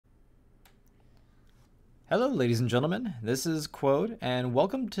Hello, ladies and gentlemen. This is Quode, and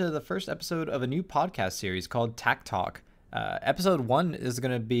welcome to the first episode of a new podcast series called TacTalk. Episode 1 is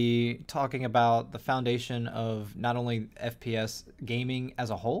going to be talking about the foundation of not only FPS gaming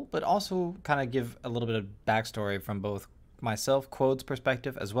as a whole, but also kind of give a little bit of backstory from both myself, Quode's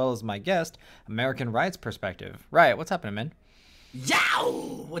perspective, as well as my guest, AmericanRiot's perspective. Riot, what's happening, man?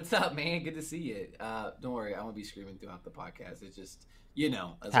 Yow! What's up, man? Good to see you. Don't worry, I won't be screaming throughout the podcast. It's just,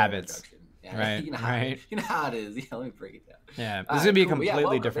 as habits. Yeah, Right, right. You know how it is. Yeah, let me break it down. Yeah, this is going to be a cool. completely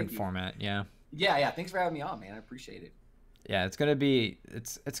Welcome. different Thank you. format, yeah. Yeah. Thanks for having me on, man. I appreciate it. Yeah, it's gonna be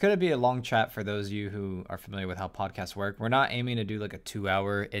a long chat for those of you who are familiar with how podcasts work. We're not aiming to do like a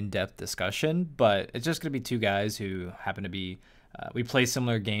 2-hour in-depth discussion, but it's just gonna be two guys who happen to be we play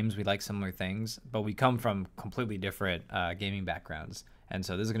similar games, we like similar things, but we come from completely different gaming backgrounds, and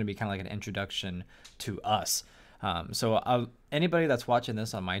so this is gonna be kind of like an introduction to us. Anybody that's watching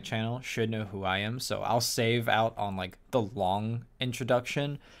this on my channel should know who I am, so I'll save out on like the long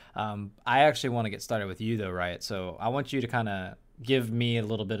introduction. I actually want to get started with you though, Riot. So I want you to kind of give me a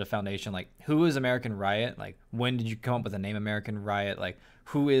little bit of foundation, like who is AmericanRiot? Like when did you come up with the name AmericanRiot? Like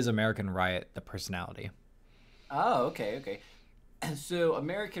who is AmericanRiot, the personality? Oh, okay. So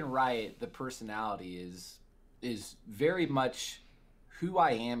AmericanRiot, the personality, is very much who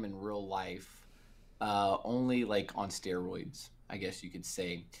I am in real life. Only like on steroids, I guess you could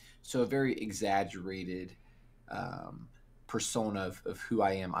say. So a very exaggerated persona of who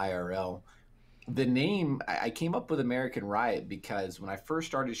I am IRL. The name, I came up with AmericanRiot because when I first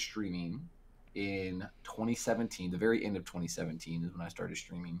started streaming in 2017, the very end of 2017 is when I started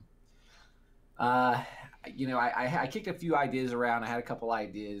streaming. I kicked a few ideas around. I had a couple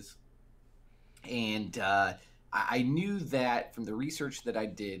ideas, and I knew that from the research that I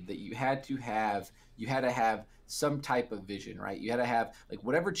did that you had to have some type of vision, right? You had to have like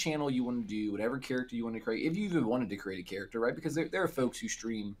whatever channel you want to do, whatever character you want to create, if you even wanted to create a character, right? Because there are folks who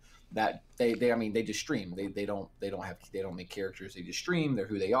stream that they just stream. They don't make characters. They just stream. They're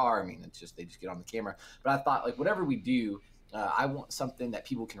who they are. I mean, they just get on the camera. But I thought like whatever we do, I want something that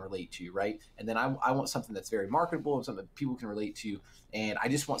people can relate to, right? And then I want something that's very marketable and something that people can relate to. And I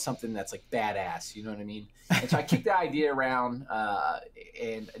just want something that's like badass, you know what I mean? And so I kicked the idea around,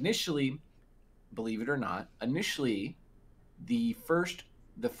 and initially, believe it or not, the first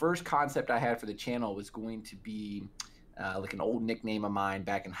concept I had for the channel was going to be like an old nickname of mine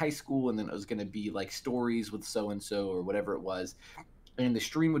back in high school, and then it was going to be like stories with so-and-so or whatever it was. And the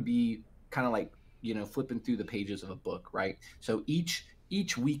stream would be kind of like, flipping through the pages of a book, right? So each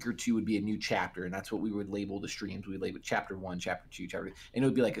week or two would be a new chapter, and that's what we would label the streams. We would label chapter 1, chapter 2, and it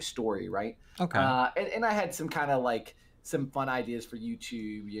would be like a story, right? Okay. And I had some kind of like some fun ideas for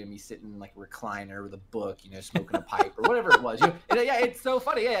YouTube, me sitting in like a recliner with a book, smoking a pipe or whatever it was. Yeah, it's so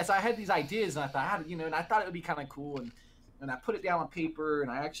funny. Yeah, so I had these ideas, and I thought, and I thought it would be kind of cool, and I put it down on paper, and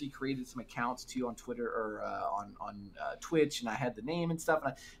I actually created some accounts too on Twitter or on Twitch, and I had the name and stuff.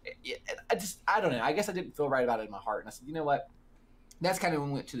 And I don't know. I guess I didn't feel right about it in my heart, and I said, you know what? That's kind of when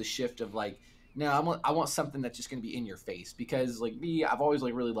we went to the shift of like, no, I want something that's just going to be in your face, because like me, I've always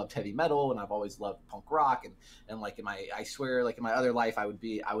like really loved heavy metal, and I've always loved punk rock, and like I swear like in my other life I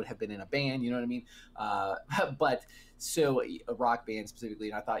would have been in a band, you know what I mean? But so a rock band specifically,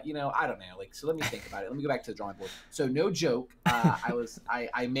 and I thought, I don't know, like, so let me think about it. Let me go back to the drawing board. So no joke,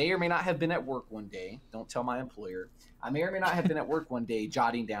 I may or may not have been at work one day. Don't tell my employer. I may or may not have been at work one day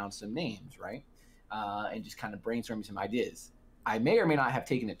jotting down some names, right? And just kind of brainstorming some ideas. I may or may not have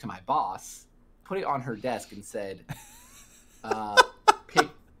taken it to my boss, put it on her desk, and said,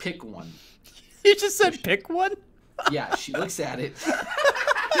 pick one. You just said pick one? Yeah, she looks at it.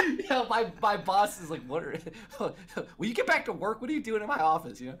 My boss is like, "What? Will you get back to work? What are you doing in my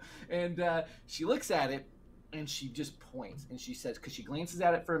office?" And she looks at it, and she just points, and she says, because she glances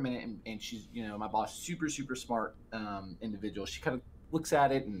at it for a minute, and she's, my boss, super smart individual. She kind of looks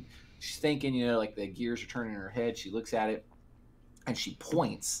at it, and she's thinking, like the gears are turning in her head. She looks at it, and she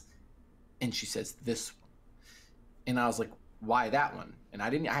points, and she says, "This one." And I was like, "Why that one?" And I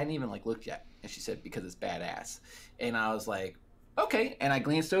hadn't even like looked yet. And she said, "Because it's badass." And I was like, "Okay." And I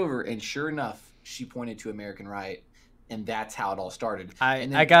glanced over, and sure enough, she pointed to AmericanRiot, and that's how it all started.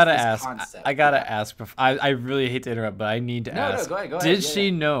 I gotta ask. Ask. I really hate to interrupt, but I need to ask. No, go ahead. Did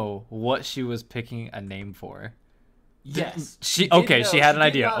she know what she was picking a name for? Yes. She had an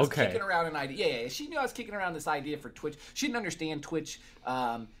idea. Okay. Kicking around an idea. Yeah. She knew I was kicking around this idea for Twitch. She didn't understand Twitch.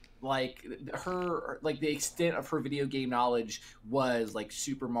 Like the extent of her video game knowledge was like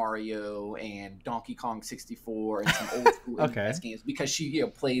Super Mario and Donkey Kong 64 and some old school NES games, because she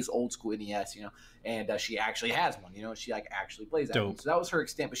plays old school NES, and she actually has one, you know, she like actually plays that one. Dope. So that was her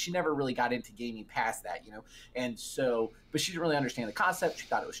extent, but she never really got into gaming past that, you know. And so, but she didn't really understand the concept. She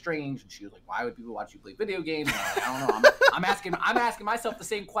thought it was strange, and she was like, "Why would people watch you play video games?" And I'm like, I don't know. I'm asking myself the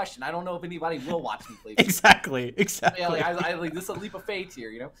same question. I don't know if anybody will watch me play. Exactly. Yeah, like, I like this is a leap of faith here,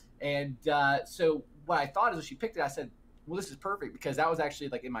 you know. And so what I thought is when she picked it, I said, "Well, this is perfect," because that was actually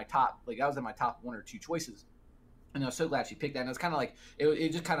like in my top, like that was in my top 1 or 2 choices. And I was so glad she picked that. And it was kind of like it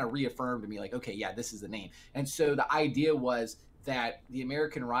just kind of reaffirmed to me, like, okay, yeah, this is the name. And so the idea was that the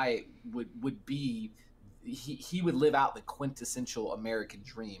American Riot would be he would live out the quintessential American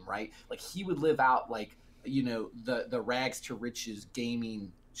dream, right? Like he would live out like, you know, the rags to riches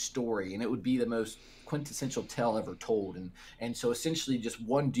gaming story, and it would be the most quintessential tale ever told. And so essentially just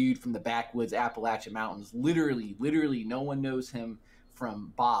one dude from the backwoods Appalachian Mountains, literally no one knows him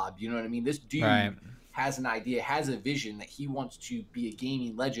from Bob, you know what I mean? This dude Right. has an idea, has a vision that he wants to be a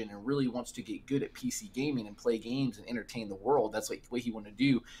gaming legend and really wants to get good at PC gaming and play games and entertain the world. That's like what he want to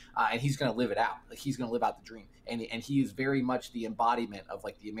do, and he's going to live it out. Like he's going to live out the dream, and he is very much the embodiment of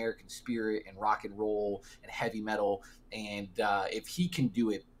like the American spirit and rock and roll and heavy metal. And if he can do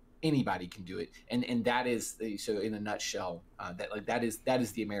it, anybody can do it. And that is so in a nutshell, that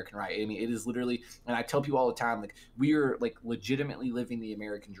is the American Riot. I mean, it is literally, and I tell people all the time, like we are like legitimately living the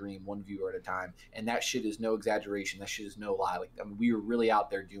American dream, one viewer at a time, and that shit is no exaggeration, that shit is no lie. Like I mean, we are really out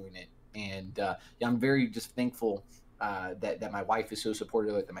there doing it. And yeah, I'm very just thankful that my wife is so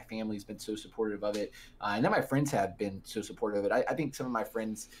supportive of it, that my family's been so supportive of it, and that my friends have been so supportive of it. I think some of my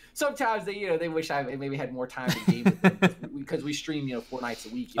friends sometimes they wish I maybe had more time to game with them because we stream 4 nights a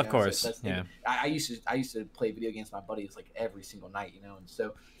week. Of course, so yeah. I used to play video games with my buddies like every single night, and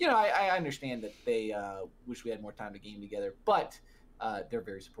so I understand that they wish we had more time to game together, but they're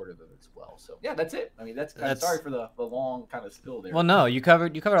very supportive of it as well. So yeah, that's it. I mean, that's sorry for the long kind of spill there. Well, no, you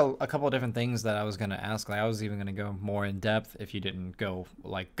covered a couple of different things that I was gonna ask. Like I was even gonna go more in depth if you didn't go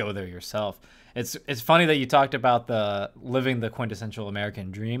there yourself. It's funny that you talked about the living the quintessential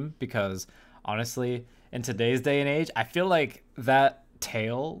American dream, because honestly, in today's day and age, I feel like that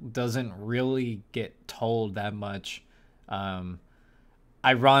tale doesn't really get told that much.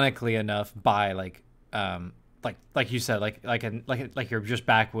 Ironically enough, by like you said, like you're just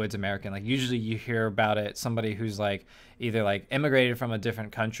backwoods American. Like usually you hear about it, somebody who's like either like immigrated from a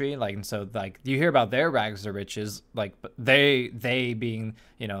different country, like, and so like you hear about their rags to riches, like, but they being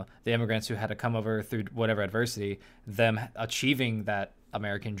the immigrants who had to come over through whatever adversity, them achieving that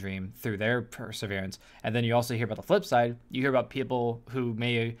American dream through their perseverance. And then you also hear about the flip side. You hear about people who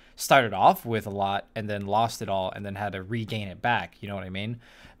may started off with a lot and then lost it all and then had to regain it back. You know what I mean?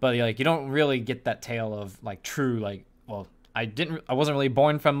 But like you don't really get that tale of like true, like, well, I wasn't really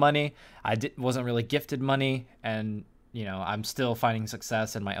born from money. Wasn't really gifted money, and I'm still finding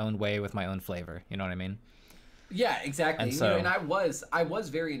success in my own way with my own flavor. You know what I mean? Yeah, exactly. And so, and I was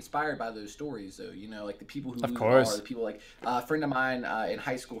very inspired by those stories, though. Like the people who of lose course, it all, the people like a friend of mine in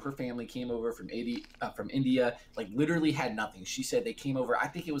high school. Her family came over from India, like literally had nothing. She said they came over. I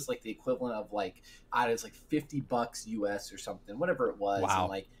think it was like the equivalent of like it was like $50 US or something, whatever it was. Wow. And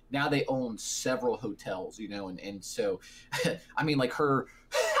like now they own several hotels, and so I mean, like her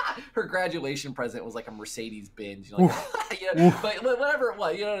graduation present was like a Mercedes Benz, but whatever it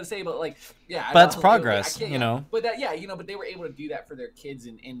was, you know what I'm saying? But like, yeah, but that's progress, But that, but they were able to do that for their kids,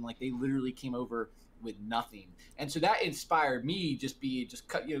 and like they literally came over with nothing, and so that inspired me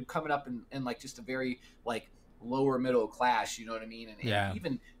coming up in like just a very like lower middle class, you know what I mean? And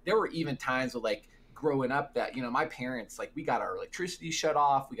even there were even times of like growing up that my parents, like, we got our electricity shut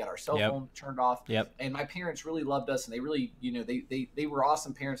off, we got our cell phone turned off, and my parents really loved us, and they really they were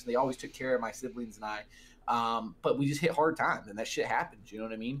awesome parents, and they always took care of my siblings and I, but we just hit hard times, and that shit happens, you know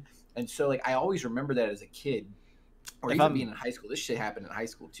what I mean? And so like I always remember that as a kid, or even being in high school. This shit happened in high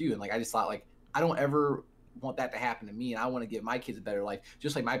school too, and like I just thought, like, I don't ever want that to happen to me, and I want to give my kids a better life,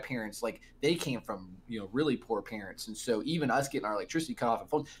 just like my parents, like they came from really poor parents, and so even us getting our electricity cut off and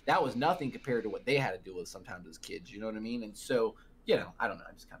phones, that was nothing compared to what they had to deal with sometimes as kids, you know what I mean? And so I don't know,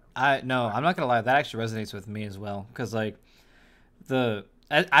 I just kind of I'm not gonna lie, that actually resonates with me as well, because like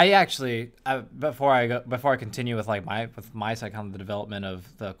I actually before I continue with like my side on the development of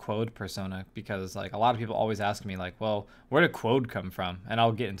the Quode persona, because like a lot of people always ask me like, well, where did Quode come from? And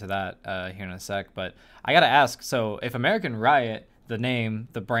I'll get into that here in a sec, but I gotta ask, so if American Riot, the name,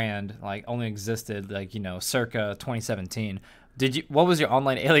 the brand, like only existed like circa 2017, what was your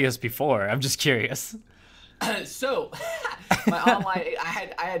online alias before? I'm just curious. So my online,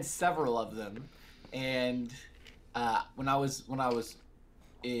 I had several of them, and when I was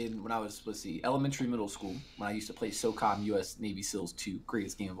let's see, elementary, middle school, when I used to play SOCOM US Navy SEALs 2,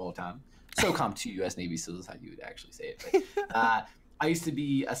 greatest game of all time. SOCOM 2 U.S. Navy SEALs is how you would actually say it. But, I used to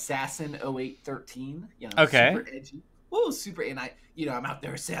be Assassin 0813, Okay. super edgy. Whoa, super, and I'm out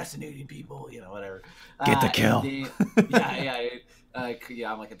there assassinating people, whatever. Get the kill.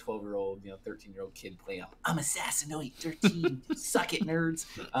 I'm like a 12-year-old, 13-year-old kid playing. I'm Assassin 0813. Suck it, nerds.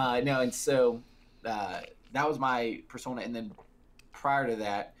 No, and so that was my persona, and then prior to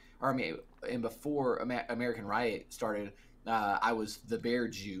that, and before American Riot started, I was the Bear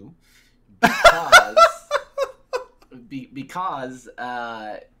Jew because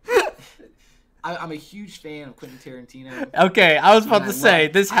I'm a huge fan of Quentin Tarantino. Okay, I was about to say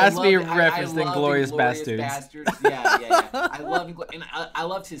this has to be a reference to Inglourious Basterds. Yeah. I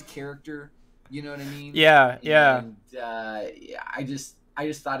loved his character. You know what I mean? Yeah. And I just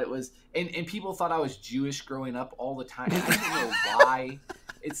thought it was, and people thought I was Jewish growing up all the time. I didn't know why.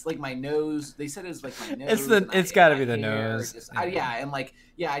 It's like my nose. They said it was like my nose. It's got to be the nose.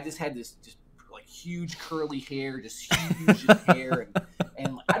 I just had this like huge curly hair, just huge hair,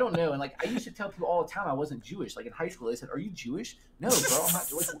 and I don't know. And like I used to tell people all the time I wasn't Jewish. Like in high school, they said, "Are you Jewish?" No, bro, I'm not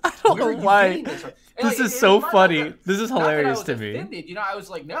Jewish. I don't know why. This is so funny. This is hilarious to me. Offended. I was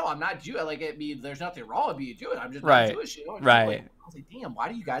like, "No, I'm not Jewish." Like there's nothing wrong with being Jewish. I'm just right. not Jewish. Right. I was like, "Damn, why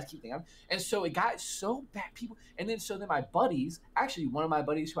do you guys keep thinking?" And so it got so bad. Then my buddies, actually one of my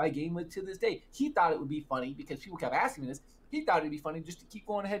buddies who I game with to this day, he thought it would be funny because people kept asking me this. He thought it'd be funny just to keep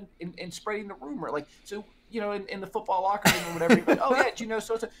going ahead and spreading the rumor. Like, so, in the football locker room or whatever, he'd be like, "Oh, yeah, do you know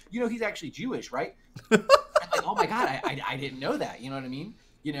so-so? He's actually Jewish, right?" I'm like, "Oh, my God, I didn't know that." You know what I mean?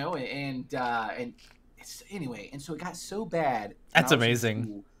 And it's, anyway, and so it got so bad. That's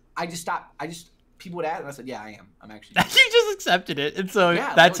amazing. I just stopped. People would ask, and I said, "Yeah, I am. I'm actually Jewish." You just accepted it. And so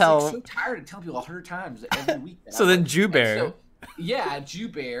yeah, that's how. I'm so tired of telling people 100 times every week. So then Jew Bear. Yeah, Jew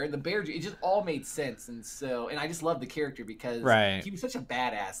Bear, the Bear Jew, it just all made sense, and I just loved the character because he was such a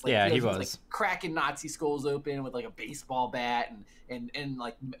badass. Like, he was like cracking Nazi skulls open with like a baseball bat and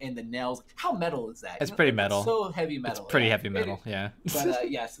the nails. How metal is that? It's pretty metal. So heavy metal. It's pretty heavy metal. Yeah. But so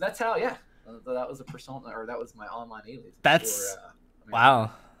that's how. Yeah, that was a persona, or that was my online alias. That's wow.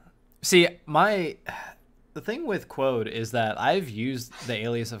 See, the thing with Quode is that I've used the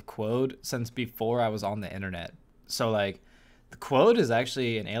alias of Quode since before I was on the internet. So like. The Quode is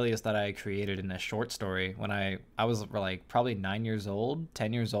actually an alias that I created in a short story when I was like probably 9 years old,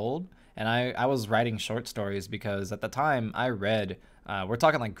 10 years old. And I was writing short stories because at the time I read, we're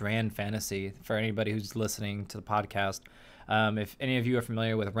talking like grand fantasy for anybody who's listening to the podcast. If any of you are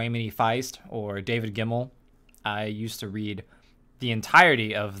familiar with Raymond E. Feist or David Gemmell, I used to read the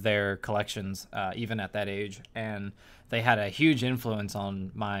entirety of their collections, even at that age. And they had a huge influence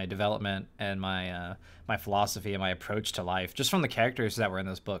on my development and my philosophy and my approach to life, just from the characters that were in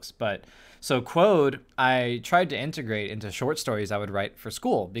those books. But so Quode, I tried to integrate into short stories I would write for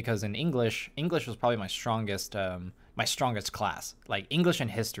school because in English was probably my strongest class. Like English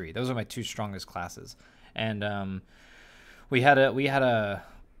and history, those are my two strongest classes. And we had to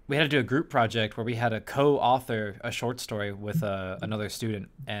do a group project where we had to co-author a short story with another student,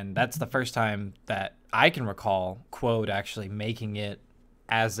 and that's the first time that I can recall Quode actually making it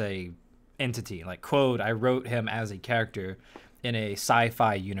as a entity. Like Quode, I wrote him as a character in a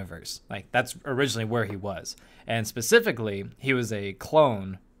sci-fi universe. Like that's originally where he was, and specifically, he was a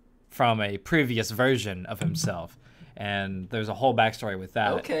clone from a previous version of himself. And there's a whole backstory with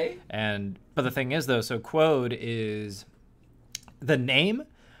that. Okay. But the thing is, though, so Quode is the name.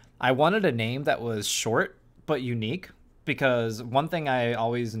 I wanted a name that was short but unique because one thing I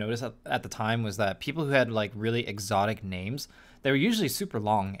always noticed at the time was that people who had like really exotic names, they were usually super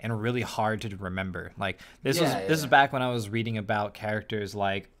long and really hard to remember. Like this is back when I was reading about characters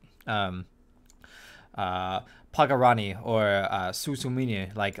like Pagarani or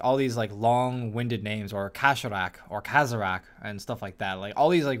Susumini, like all these like long-winded names, or Kasharak or Kazarak and stuff like that. Like all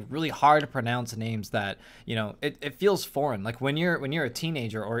these like really hard to pronounce names that, it feels foreign. Like when you're a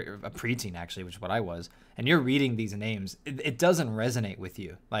teenager or a preteen actually, which is what I was, and you're reading these names, it doesn't resonate with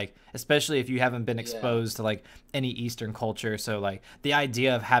you. Like especially if you haven't been exposed to like any Eastern culture. So like the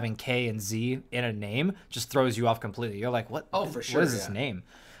idea of having K and Z in a name just throws you off completely. You're like, what? Oh, for sure. What is this name?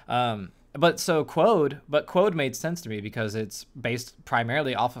 But Quode made sense to me because it's based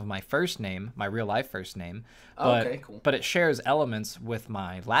primarily off of my first name, my real life first name. But, okay, cool. But it shares elements with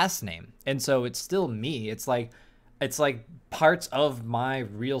my last name. And so it's still me. It's like parts of my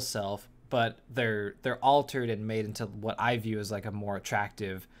real self, but they're altered and made into what I view as like a more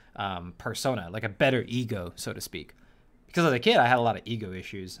attractive persona, like a better ego, so to speak. Because as a kid, I had a lot of ego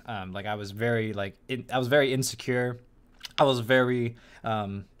issues. Like I was very insecure. I was very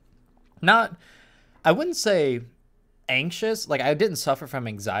I wouldn't say anxious. Like I didn't suffer from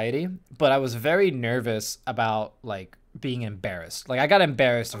anxiety, but I was very nervous about like being embarrassed. Like I got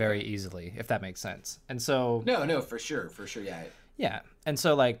embarrassed very easily, if that makes sense. And so No, for sure, yeah. yeah. And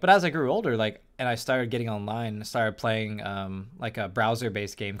so like, but as I grew older, like, and I started getting online and started playing like a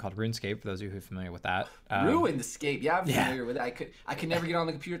browser-based game called RuneScape, for those of you who are familiar with that. RuneScape, yeah, I'm familiar with it. I could never get on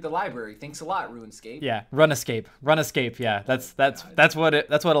the computer at the library. Thanks a lot, RuneScape. Yeah, RunEscape. Yeah, that's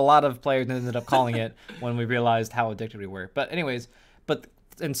what a lot of players ended up calling it when we realized how addicted we were. But anyways,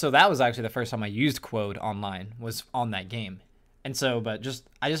 and so that was actually the first time I used Quode online, was on that game. And so, but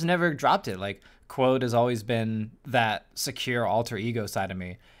I just never dropped it. Like Quode has always been that secure alter ego side of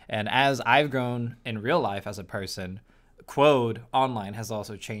me. And as I've grown in real life as a person, Quode online has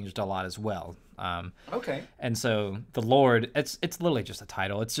also changed a lot as well. Okay. And so the Lord, it's literally just a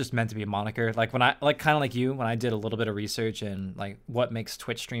title. It's just meant to be a moniker. Like when I, like kind of like you, when I did a little bit of research and like what makes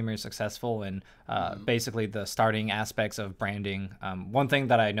Twitch streamers successful and basically the starting aspects of branding. One thing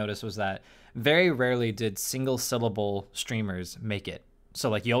that I noticed was that very rarely did single syllable streamers make it. So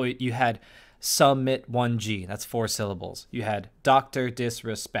like you had Summit 1G, that's 4 syllables. You had Dr.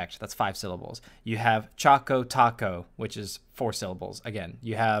 Disrespect, that's 5 syllables. You have Choco Taco, which is 4 syllables. Again,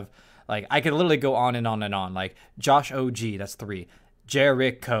 you have like, I could literally go on and on and on. Like Josh OG, that's 3.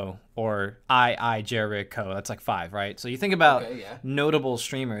 Jericho or Jericho, that's like 5, right? So you think about notable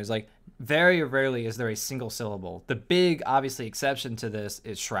streamers, like very rarely is there a single syllable. The big, obviously, exception to this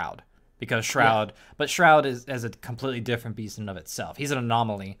is Shroud. Because Shroud, but Shroud is a completely different beast in and of itself. He's an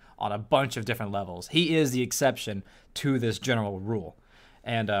anomaly on a bunch of different levels. He is the exception to this general rule.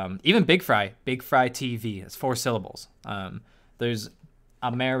 And even Big Fry TV, it's 4 syllables. There's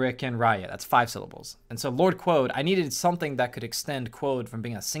AmericanRiot, that's 5 syllables. And so LordQuode, I needed something that could extend Quode from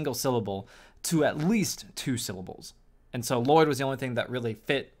being a single syllable to at least 2 syllables. And so Lord was the only thing that really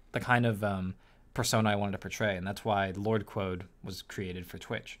fit the kind of persona I wanted to portray. And that's why LordQuode was created for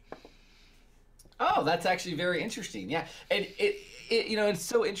Twitch. Oh, that's actually very interesting. Yeah, and it you know, it's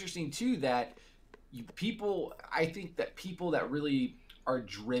so interesting too that I think that people that really are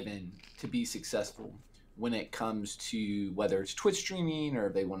driven to be successful when it comes to whether it's Twitch streaming or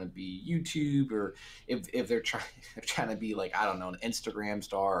if they want to be YouTube or if they're trying to be like, I don't know, an Instagram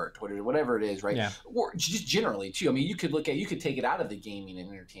star or Twitter, whatever it is, right? Yeah. Or just generally too. I mean, you could take it out of the gaming and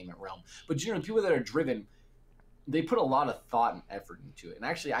entertainment realm, but generally people that are driven, they put a lot of thought and effort into it. And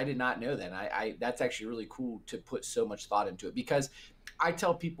actually, I did not know that. I that's actually really cool to put so much thought into it, because I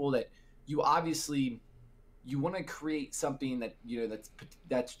tell people that you want to create something that, you know,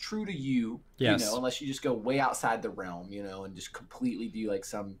 that's true to you, yes. You know, unless you just go way outside the realm, you know, and just completely be like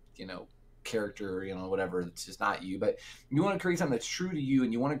some, you know, character, you know, whatever, that's just not you. But you want to create something that's true to you,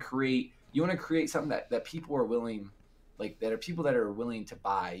 and you want to create something that people are willing, like that are people that are willing to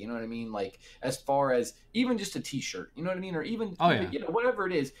buy, you know what I mean? Like as far as even just a t-shirt, you know what I mean? Or even, you know, whatever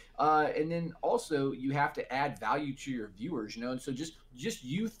it is. And then also you have to add value to your viewers, you know? And so just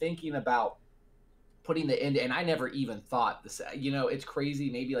you thinking about putting the end, and I never even thought this, you know, it's crazy.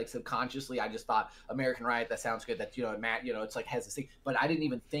 Maybe like subconsciously, I just thought AmericanRiot, that sounds good. That, you know, Matt, you know, it's like has this thing, but I didn't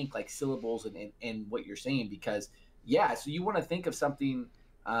even think like syllables and what you're saying, because so you want to think of something,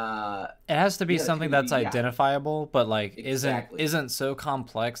 it has to be something that's identifiable, but like isn't so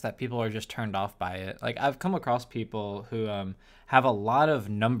complex that people are just turned off by it. Like I've come across people who have a lot of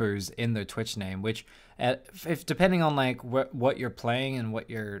numbers in their Twitch name, which if depending on like what you're playing and what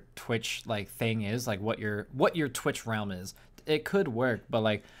your Twitch like thing is, like what your Twitch realm is, it could work. But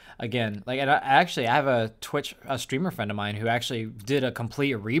like again, like, and I have a streamer friend of mine who actually did a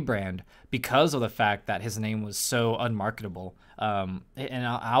complete rebrand because of the fact that his name was so unmarketable. And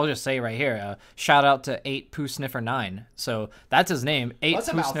I'll just say right here, shout out to 8PooSniffer9. So that's his name,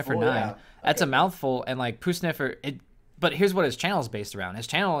 8PooSniffer9. Yeah. Okay. That's a mouthful, and like Poo Sniffer. But here's what his channel is based around. His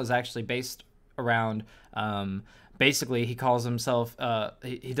channel is actually based around. Basically, he calls himself.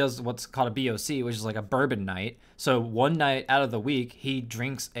 He does what's called a BOC, which is like a bourbon night. So one night out of the week, he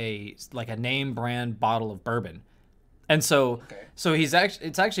drinks a name brand bottle of bourbon. And so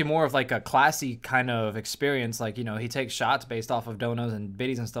it's actually more of like a classy kind of experience. Like, you know, he takes shots based off of donos and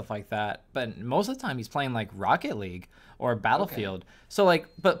biddies and stuff like that. But most of the time he's playing like Rocket League or Battlefield. Okay. So like,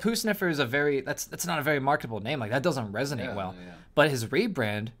 but Poo Sniffer is that's not a very marketable name. Like that doesn't resonate well. Yeah. But his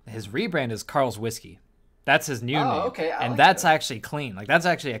rebrand is Carl's Whiskey. That's his new name. Okay. And like that's actually clean. Like that's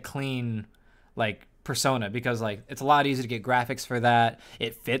actually a clean like persona, because like it's a lot easier to get graphics for that.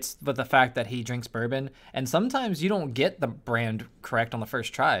 It fits with the fact that he drinks bourbon, and sometimes you don't get the brand correct on the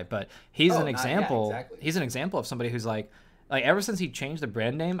first try, but he's an example. Yeah, exactly. He's an example of somebody who's like ever since he changed the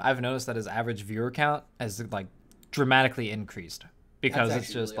brand name, I've noticed that his average viewer count has like dramatically increased, because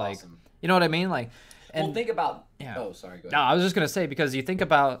it's just really like awesome. You know what I mean? Like Well, And think about. yeah. Oh, sorry. Go No, ahead. I was just gonna say, because you think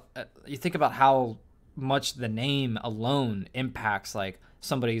about how much the name alone impacts like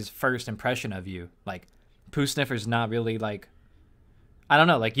somebody's first impression of you. Like Pooh Sniffer's not really like, I don't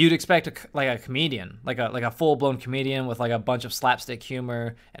know, like you'd expect like a comedian, like a full blown comedian with like a bunch of slapstick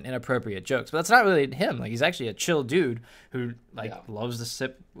humor and inappropriate jokes. But that's not really him. Like he's actually a chill dude who like Yeah. loves to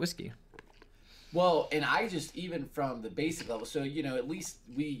sip whiskey. Well, and I just even from the basic level, so at least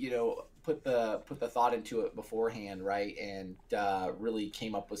we put the thought into it beforehand, right? And really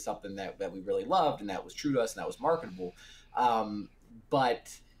came up with something that we really loved and that was true to us and that was marketable.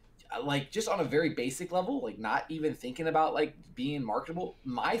 But like just on a very basic level, like not even thinking about like being marketable,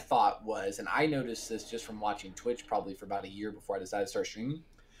 my thought was, and I noticed this just from watching Twitch probably for about a year before I decided to start streaming.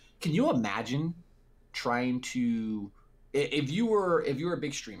 Can you imagine trying to if you were a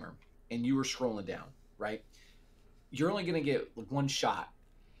big streamer and you were scrolling down, right? You're only going to get one shot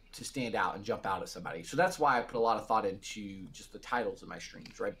to stand out and jump out at somebody. So that's why I put a lot of thought into just the titles of my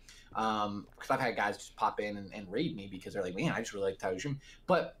streams, right? Because I've had guys just pop in and raid me because they're like, man, I just really like the title of your stream.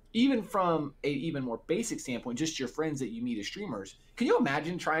 But even from a even more basic standpoint, just your friends that you meet as streamers, can you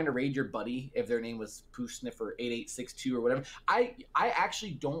imagine trying to raid your buddy if their name was Pooh Sniffer 8862 or whatever? I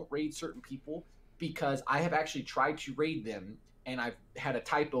actually don't raid certain people because I have actually tried to raid them and I've had a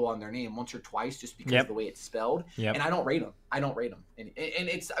typo on their name once or twice just because of the way it's spelled. Yep. And I don't rate them. And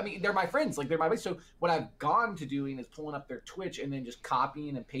it's, I mean, they're my friends. Like, they're my buddies. So what I've gone to doing is pulling up their Twitch and then just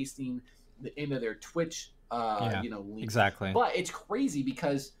copying and pasting the end of their Twitch, link. Exactly. But it's crazy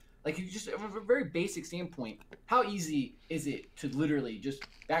because, like, you just, from a very basic standpoint, how easy is it to literally just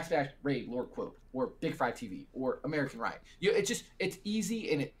backslash raid LordQuode or Big Fry TV or AmericanRiot? It's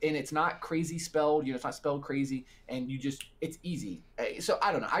easy and it's not crazy spelled. It's not spelled crazy, and it's easy. So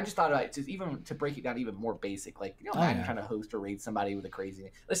I don't know. I just thought about it even to break it down even more basic. Like, imagine trying to host or raid somebody with a crazy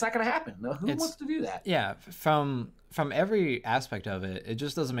name. It's not going to happen. No, who wants to do that? Yeah, from every aspect of it, it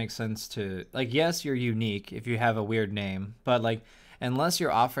just doesn't make sense to, like, yes, you're unique if you have a weird name, but like, unless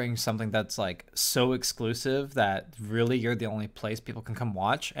you're offering something that's like so exclusive that really you're the only place people can come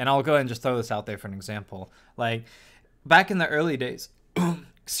watch. And I'll go ahead and just throw this out there for an example. Like back in the early days,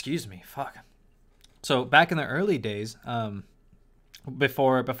 excuse me, fuck. So back in the early days,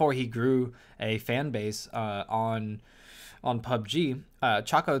 before he grew a fan base on PUBG,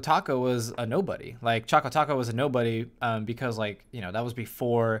 Choco Taco was a nobody. Like Choco Taco was a nobody because like, that was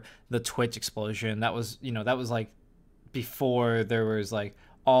before the Twitch explosion. That was like before there was like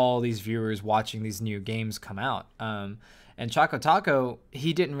all these viewers watching these new games come out. And Choco Taco,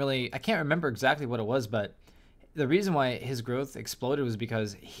 he didn't really, I can't remember exactly what it was, but the reason why his growth exploded was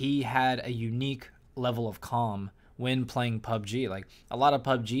because he had a unique level of calm when playing PUBG. Like a lot of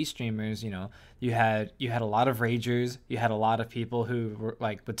PUBG streamers, you had a lot of ragers, you had a lot of people who were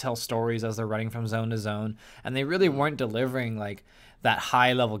like would tell stories as they're running from zone to zone, and they really weren't delivering like that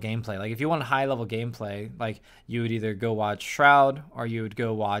high level gameplay. Like if you want high level gameplay, like you would either go watch Shroud, or you would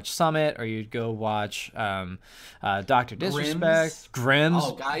go watch Summit, or you'd go watch Dr. Disrespect, Grims.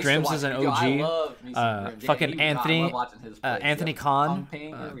 Oh, guys, Grims is an OG. I love me some Grims. Fucking Anthony, I love watching his plays. Anthony Khan.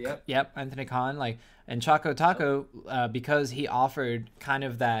 Yep, Anthony Khan. Like, and Choco Taco, because he offered kind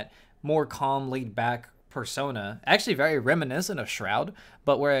of that more calm, laid back persona, actually very reminiscent of Shroud,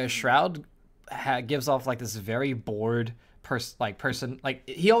 but whereas Shroud gives off like this very bored person, like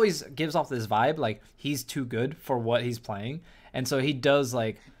he always gives off this vibe like he's too good for what he's playing, and so he does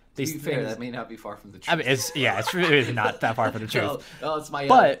like these things. Fair, that may not be far from the truth. I mean, it's really not that far from the truth. No, it's my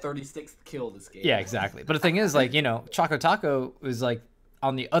 36th kill this game. Yeah, exactly. But the thing is, like, Choco Taco was like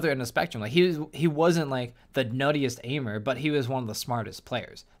on the other end of the spectrum. Like he wasn't like the nuttiest aimer, but he was one of the smartest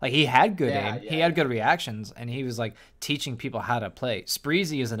players. Like he had good aim, he had good reactions, and he was like teaching people how to play.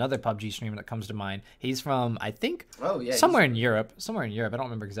 Spreezy is another PUBG streamer that comes to mind. He's from, I think, somewhere in Europe. I don't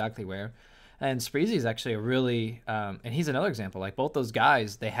remember exactly where. And Spreezy is actually a really, and he's another example. Like both those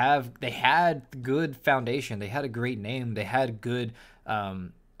guys, they had good foundation. They had a great name. They had good,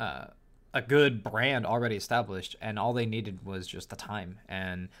 a good brand already established, and all they needed was just the time.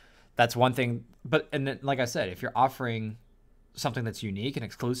 And that's one thing. But and then, like I said, if you're offering something that's unique and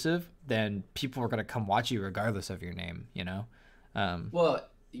exclusive, then people are gonna come watch you regardless of your name. Well,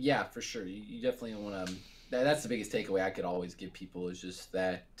 yeah, for sure. You definitely want to. That's the biggest takeaway I could always give people is just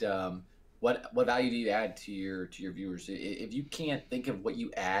that. What value do you add to your viewers? If you can't think of what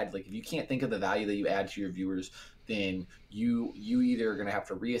you add, like if you can't think of the value that you add to your viewers, then you either are going to have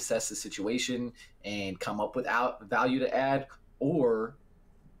to reassess the situation and come up with value to add, or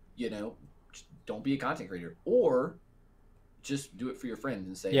don't be a content creator, or just do it for your friends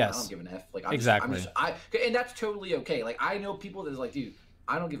and say, yes, I don't give an F. Like exactly. and that's totally okay. Like I know people that's like, dude,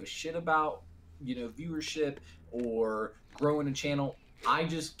 I don't give a shit about viewership or growing a channel. I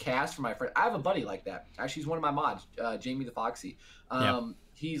just cast for my friend. I have a buddy like that. Actually, he's one of my mods, Jamie the Foxy. Yeah.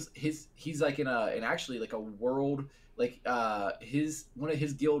 He's like in actually like a world, like his one of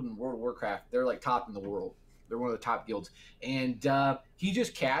his guild in World of Warcraft. They're like top in the world. They're one of the top guilds, and he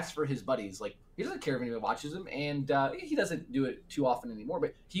just casts for his buddies. Like he doesn't care if anyone watches him, and he doesn't do it too often anymore.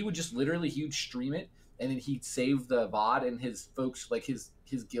 But he would just literally he would stream it, and then he'd save the VOD, and his folks like his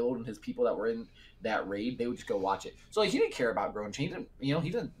guild and his people that were in that raid, they would just go watch it. So like he didn't care about growing change, he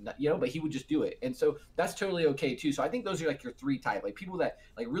doesn't, but he would just do it, and so that's totally okay too. So I think those are like your three type, like people that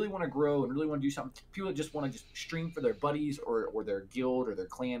like really want to grow and really want to do something. People that just want to just stream for their buddies or their guild or their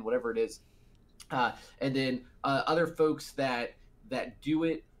clan, whatever it is. And then other folks that do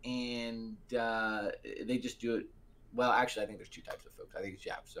it and they just do it. Well, actually, I think there's two types of folks. I think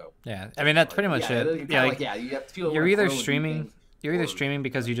it's So yeah, I mean that's pretty much it. Yeah, like, you have to feel you're either streaming. You're either streaming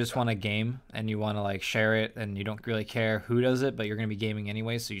because you just want to game and you want to like share it and you don't really care who does it, but you're going to be gaming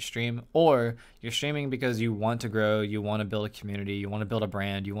anyway, so you stream. Or you're streaming because you want to grow, you want to build a community, you want to build a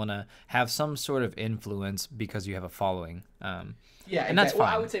brand, you want to have some sort of influence because you have a following. Yeah, and that's fine. Well,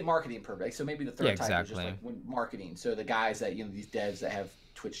 I would say marketing purpose. So maybe the third type is just like when marketing. So the guys that these devs that have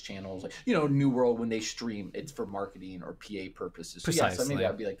Twitch channels, like New World, when they stream, it's for marketing or PA purposes. So, so maybe that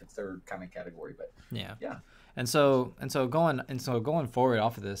would be like the third kind of category. But yeah. And so going forward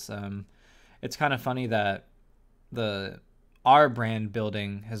off of this, it's kind of funny that our brand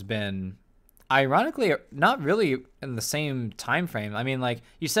building has been ironically not really in the same time frame. I mean, like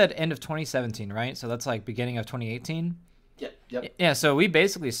you said, end of 2017, right? So that's like beginning of 2018. Yep. Yeah. So we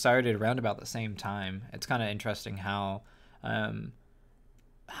basically started around about the same time. It's kind of interesting how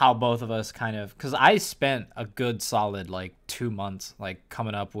both of us kind of, because I spent a good solid like 2 months like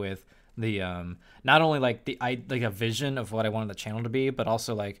coming up with the not only like like a vision of what I wanted the channel to be, but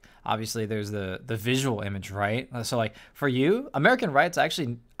also like obviously there's the visual image, right? So like for you, AmericanRiot's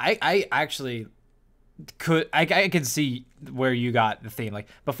actually I actually I could see where you got the theme, like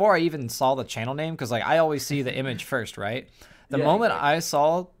before I even saw the channel name, because like I always see the image first, right? The moment I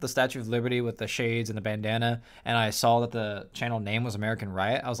saw the Statue of Liberty with the shades and the bandana, and I saw that the channel name was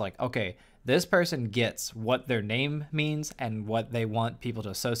AmericanRiot, I was like, okay, this person gets what their name means and what they want people to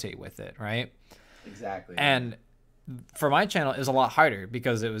associate with it, right? Exactly. And for my channel, it was a lot harder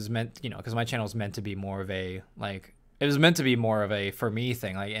because it was meant, because my channel is meant to be more of a, like, it was meant to be more of a for me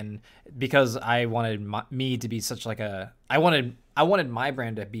thing, like, and because I wanted me to be such like I wanted my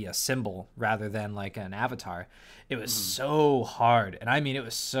brand to be a symbol rather than like an avatar. It was so hard, and I mean, it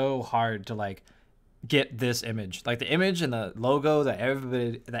was so hard to like get this image, like the image and the logo that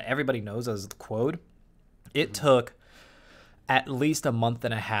everybody knows as the Quode. It took at least a month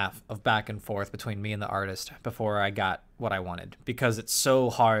and a half of back and forth between me and the artist before I got what I wanted, because it's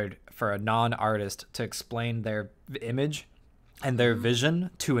so hard for a non-artist to explain their image and their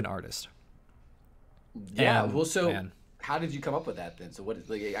vision to an artist. Yeah. Well, so how did you come up with that then? So what is,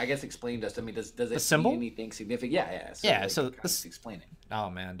 like, I guess explain to us. I mean, does it symbol? mean anything significant? Yeah. So like, so explain it. Oh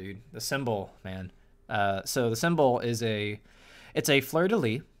man, dude, the symbol, man. So the symbol is it's a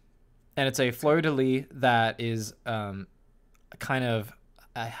fleur-de-lis, and it's a fleur-de-lis that is kind of,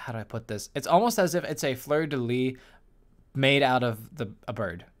 how do I put this? It's almost as if it's a fleur-de-lis made out of a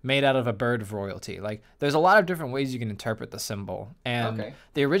bird of royalty. Like there's a lot of different ways you can interpret the symbol, and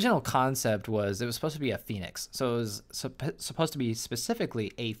the original concept was it was supposed to be a phoenix. So it was supposed to be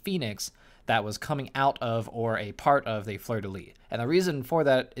specifically a phoenix that was coming out of or a part of the fleur-de-lis. And the reason for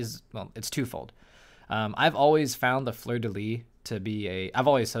that is, well, it's twofold. I've always found the fleur-de-lis to be I've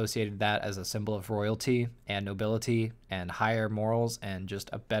always associated that as a symbol of royalty and nobility and higher morals and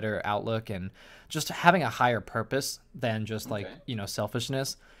just a better outlook and just having a higher purpose than just like,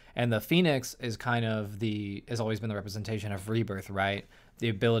 selfishness. And the phoenix is kind of has always been the representation of rebirth, right? The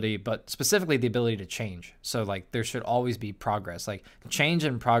ability, but specifically the ability to change. So like there should always be progress. Like change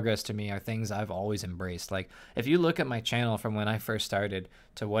and progress to me are things I've always embraced. Like if you look at my channel from when I first started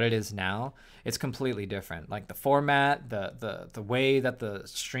to what it is now, it's completely different. Like the format, the way that the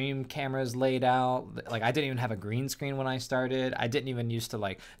stream camera is laid out. Like I didn't even have a green screen when I started. I didn't even used to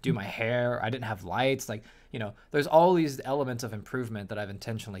like do my hair. I didn't have lights. Like, there's all these elements of improvement that I've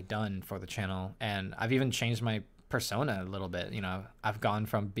intentionally done for the channel. And I've even changed my persona a little bit. I've gone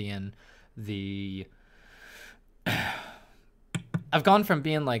from being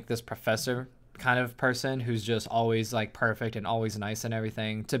like this professor kind of person who's just always like perfect and always nice and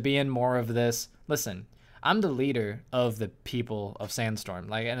everything, to being more of this, listen, I'm the leader of the people of Sandstorm.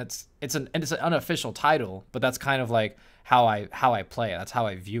 Like, and it's an unofficial title, but that's kind of like how I play it. That's how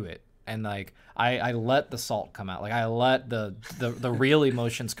I view it. and like I let the salt come out. Like I let the real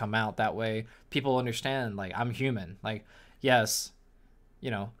emotions come out. That way people understand like I'm human. Like yes,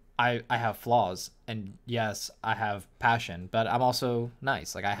 you know, I have flaws, and yes, I have passion, but I'm also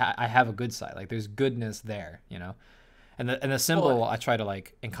nice. Like I have a good side. Like there's goodness there, you know. And the Well, symbol I try to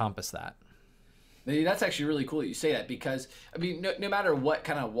like encompass that. that's actually really cool that you say that, because I mean, no matter what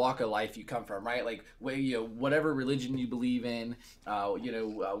kind of walk of life you come from, right? Like, whatever religion you believe in,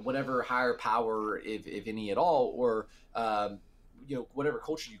 whatever higher power, if any at all, or whatever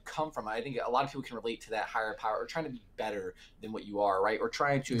culture you come from. I think a lot of people can relate to that higher power, or trying to be better than what you are, right? Or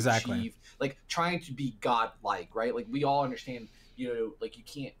trying to Exactly. achieve, like trying to be God-like, right? Like we all understand, like you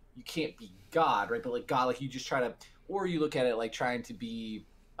can't be God, right? But like God, like you just try to, or you look at it like trying to be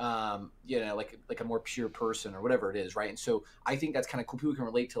like a more pure person or whatever it is, right? And so I think that's kind of cool. People can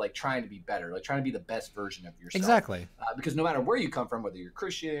relate to like trying to be better, like trying to be the best version of yourself, Exactly. because no matter where you come from, whether you're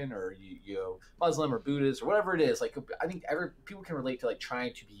Christian or Muslim or Buddhist or whatever it is, like I think people can relate to like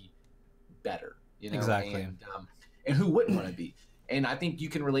trying to be better, Exactly. and who wouldn't want to be? And I think you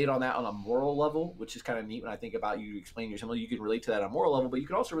can relate on that on a moral level, which is kind of neat. When I think about you explaining your symbol, you can relate to that on a moral level, but you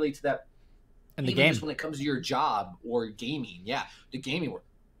can also relate to that In the even just game. when it comes to your job or gaming. Yeah, the gaming world.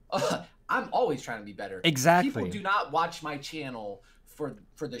 I'm always trying to be better. People Exactly. do not watch my channel for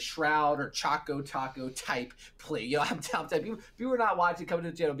the Shroud or Choco Taco type play. I'm telling people are not watching, coming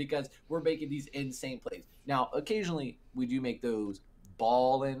to the channel because we're making these insane plays. Now, occasionally we do make those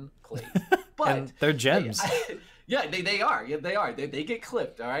ballin' plays, but And they're gems. yeah, they are. Yeah, they are. They get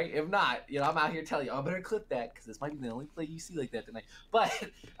clipped. All right. If not, I'm out here telling you, I better clip that because this might be the only play you see like that tonight. But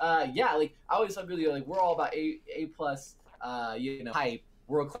yeah, like I always tell people, like we're all about A plus, hype,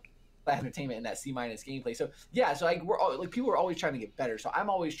 world class entertainment, and that C minus gameplay. So yeah, so like we're all, like people are always trying to get better. So I'm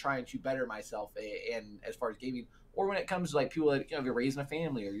always trying to better myself, and as far as gaming, or when it comes to like people that if you're raising a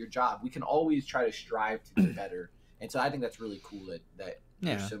family or your job, we can always try to strive to be better. And so I think that's really cool that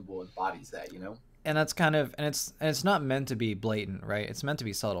your Yeah. symbol embodies that. And that's kind of, and it's not meant to be blatant, right? It's meant to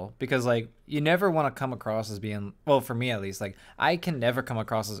be subtle, because like you never want to come across as being, well, for me at least, like I can never come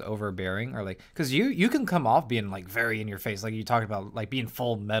across as overbearing, or like, because you can come off being like very in your face, like you talked about like being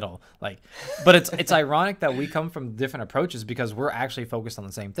full metal, like, but it's ironic that we come from different approaches because we're actually focused on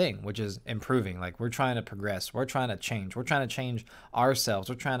the same thing, which is improving. Like we're trying to progress, we're trying to change ourselves,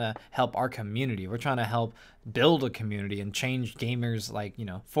 we're trying to help our community, we're trying to help build a community and change gamers, like,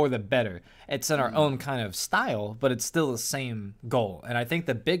 for the better. It's in our own kind of style, but it's still the same goal. And I think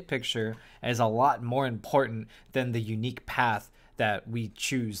the big picture is a lot more important than the unique path that we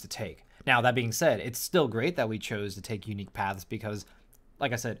choose to take. Now, that being said, it's still great that we chose to take unique paths because,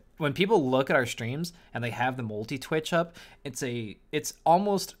 like I said, when people look at our streams and they have the multi-twitch up, it's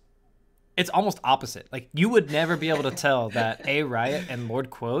almost opposite. Like you would never be able to tell that AmericanRiot and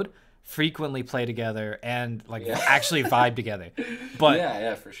LordQuode frequently play together and like actually vibe together. But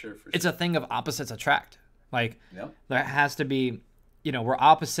yeah, for sure. it's a thing of opposites attract. Like Yep. there has to be, we're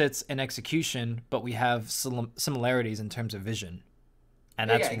opposites in execution, but we have similarities in terms of vision, and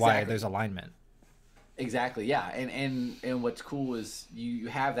that's why there's alignment. Exactly. Yeah. And what's cool is you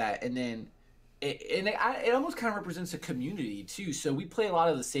have that, and then it almost kind of represents a community too. So we play a lot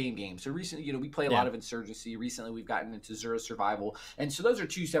of the same games. So recently, we play a lot of Insurgency. Recently, we've gotten into Zero Survival, and so those are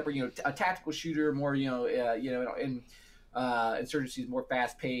two separate. A tactical shooter, more and Insurgency is more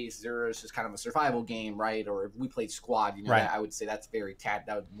fast paced. Zero is just kind of a survival game, right? Or if we played Squad, Right. I would say that's that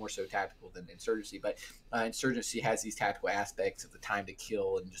would more so tactical than Insurgency. But Insurgency has these tactical aspects of the time to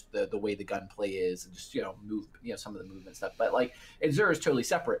kill and just the way the gunplay is, and just move some of the movement stuff. But like Zero is totally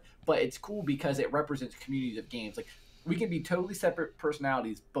separate, but it's cool because it represents communities of games. Like we can be totally separate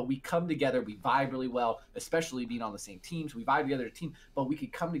personalities, but we come together, we vibe really well, especially being on the same teams. We vibe together as a team, but we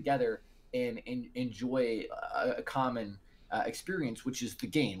could come together and enjoy a common experience, which is the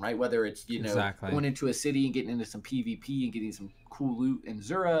game, right? Whether it's Exactly. going into a city and getting into some PvP and getting some cool loot in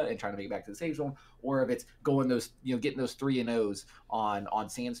Zura and trying to make it back to the safe zone, or if it's going those getting those 3-0s on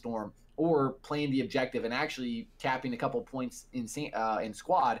Sandstorm, or playing the objective and actually tapping a couple points in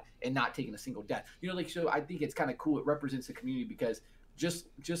Squad and not taking a single death. So I think it's kind of cool. It represents the community because just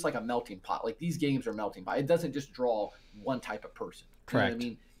like a melting pot. Like these games are melting pot. It doesn't just draw one type of person. Correct. You know what I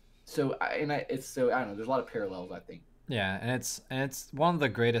mean? So I don't know. There's a lot of parallels, I think. Yeah, and it's one of the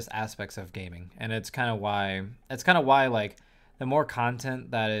greatest aspects of gaming, and it's kind of why like the more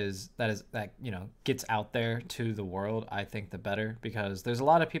content that gets out there to the world, I think the better, because there's a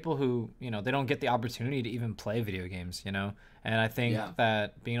lot of people who they don't get the opportunity to even play video games, and I think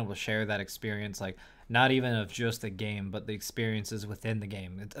that being able to share that experience, like not even of just the game, but the experiences within the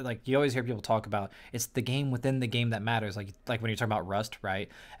game. It's, like you always hear people talk about, it's the game within the game that matters. Like when you're talking about Rust, right?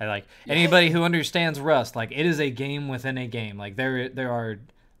 And like Yeah. anybody who understands Rust, like it is a game within a game. Like there are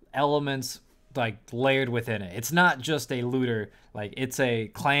elements like layered within it. It's not just a looter. Like it's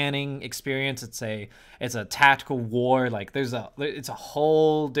a clanning experience. It's a tactical war. Like it's a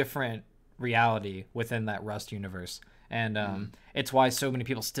whole different reality within that Rust universe, and it's why so many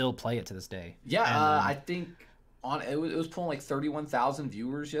people still play it to this day. Yeah, And I think it was pulling like 31,000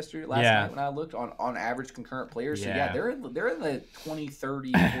 viewers last yeah, night when I looked on average concurrent players. So yeah, yeah, they're in the 20,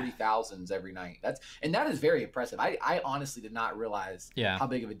 30, 40,000s every night. That is very impressive. I honestly did not realize yeah. how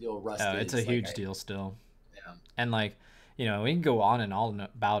big of a deal Rust is. It's a huge deal still. Yeah. And like, we can go on and on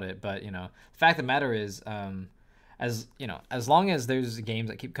about it, but the fact of the matter is, as as long as there's games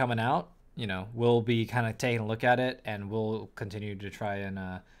that keep coming out, we'll be kind of taking a look at it, and we'll continue to try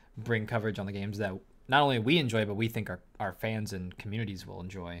and bring coverage on the games that not only we enjoy, but we think our fans and communities will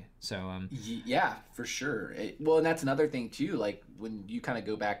enjoy. So yeah, for sure. Well, and that's another thing too. Like when you kind of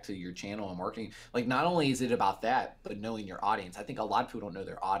go back to your channel and marketing, like not only is it about that, but knowing your audience. I think a lot of people don't know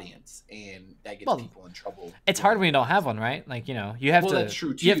their audience, and that gets people in trouble. It's hard when you don't have one, right? Like you have to that's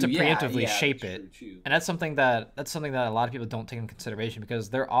true too. You have to preemptively shape that's it, true too. and that's something that a lot of people don't take into consideration, because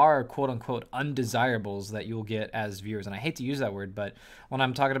there are quote unquote undesirables that you will get as viewers, and I hate to use that word, but when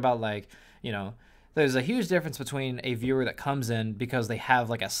I'm talking about like there's a huge difference between a viewer that comes in because they have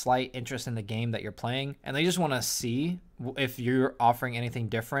like a slight interest in the game that you're playing, and they just want to see if you're offering anything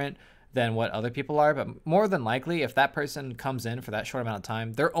different than what other people are. But more than likely, if that person comes in for that short amount of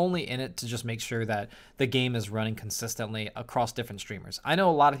time, they're only in it to just make sure that the game is running consistently across different streamers. I know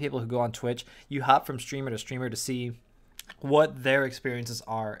a lot of people who go on Twitch, you hop from streamer to see what their experiences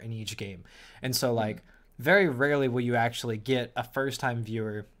are in each game. And so like very rarely will you actually get a first-time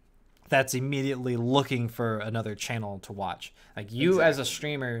viewer that's immediately looking for another channel to watch. Like you as a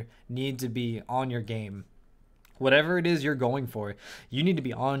streamer need to be on your game. Whatever it is you're going for, you need to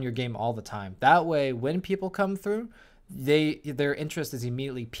be on your game all the time. That way, when people come through, their interest is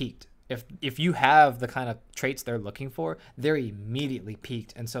immediately piqued. If you have the kind of traits they're looking for, they're immediately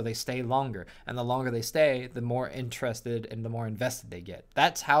piqued, and so they stay longer. And the longer they stay, the more interested and the more invested they get.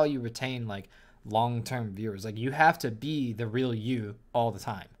 That's how you retain like long-term viewers. Like you have to be the real you all the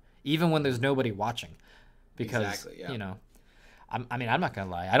time, even when there's nobody watching, because Exactly, yeah. I'm not gonna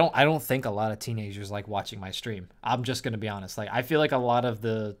lie. I don't think a lot of teenagers like watching my stream. I'm just gonna be honest. Like I feel like a lot of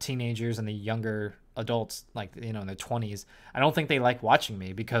the teenagers and the younger adults, like in their 20s, I don't think they like watching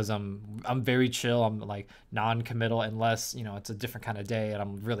me because I'm very chill. I'm like non-committal unless it's a different kind of day and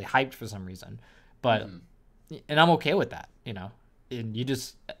I'm really hyped for some reason. But and I'm okay with that. And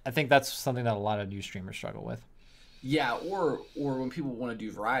I think that's something that a lot of new streamers struggle with. Yeah, or when people want to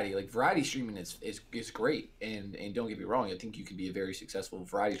do variety, like variety streaming is great, and don't get me wrong, I think you can be a very successful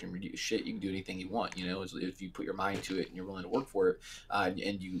variety streamer. You can do anything you want, if you put your mind to it and you're willing to work for it,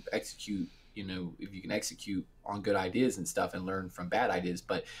 and you execute, if you can execute on good ideas and stuff and learn from bad ideas.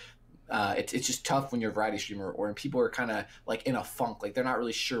 But it's just tough when you're a variety streamer, or when people are kind of like in a funk, like they're not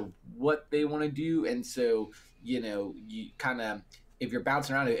really sure what they want to do, and so you kind of, if you're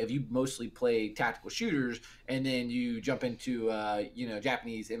bouncing around, if you mostly play tactical shooters and then you jump into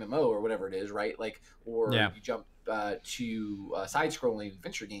Japanese MMO or whatever it is, right? Like, or you jump to a side-scrolling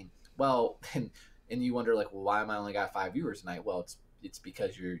adventure game. Well, and you wonder like, well, why am I only got 5 viewers tonight? Well, it's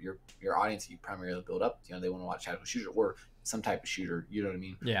because your audience you primarily build up, they want to watch tactical shooter or some type of shooter, you know what I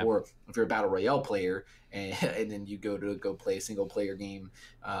mean? Yeah. Or if you're a battle royale player and then you go play a single player game,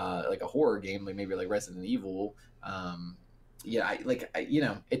 like a horror game, like maybe like Resident Evil.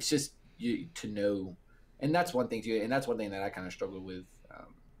 It's just you to know, and that's one thing too, and that's one thing that I kind of struggled with,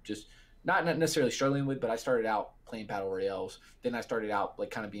 just not necessarily struggling with, but I started out playing battle royales, then I started out like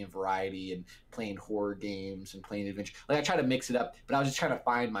kind of being variety and playing horror games and playing adventure. Like I try to mix it up, but I was just trying to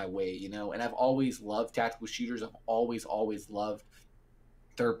find my way, and I've always loved tactical shooters. I've always loved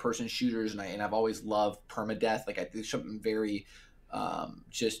third-person shooters, and I've always loved permadeath. Like there's something very,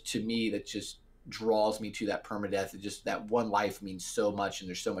 just to me that just draws me to that permadeath. Just that one life means so much, and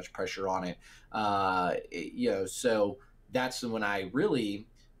there's so much pressure on it. So that's when I really,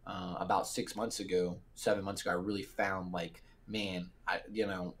 about 7 months ago, I really found like, man,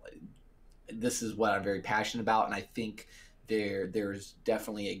 this is what I'm very passionate about, and I think there's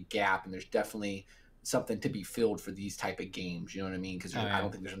definitely a gap, and there's definitely something to be filled for these type of games. You know what I mean? Because I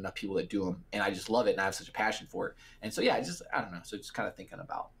don't think there's enough people that do them, and I just love it, and I have such a passion for it. And so yeah, I don't know. So just kind of thinking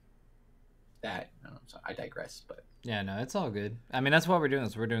about that. So I digress, but yeah, no, it's all good. I mean, that's what we're doing.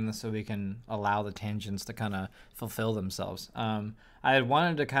 We're doing this so we can allow the tangents to kind of fulfill themselves. I had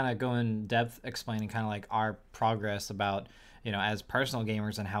wanted to kind of go in depth explaining kind of like our progress about, as personal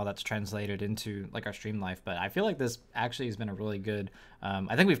gamers and how that's translated into like our stream life. But I feel like this actually has been a really good.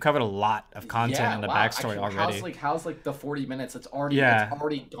 I think we've covered a lot of content and the backstory already. How's the 40 minutes? It's already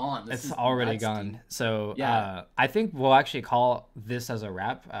gone. It's already gone. So I think we'll actually call this as a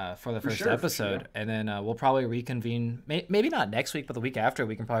wrap for the first episode, and then we'll probably reconvene. Maybe not next week, but the week after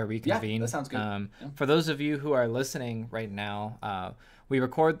we can probably reconvene. Yeah, that sounds good. For those of you who are listening right now, we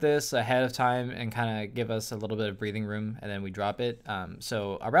record this ahead of time and kind of give us a little bit of breathing room, and then we drop it.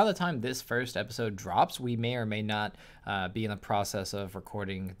 So around the time this first episode drops, we may or may not be in the process of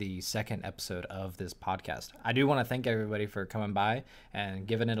recording the second episode of this podcast. I do want to thank everybody for coming by and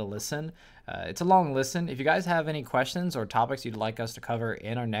giving it a listen. It's a long listen. If you guys have any questions or topics you'd like us to cover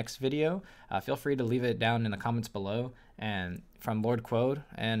in our next video, feel free to leave it down in the comments below. And from LordQuode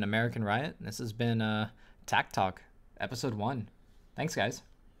and AmericanRiot, this has been TacTalk, episode 1. Thanks, guys.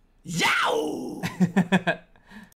 Yow!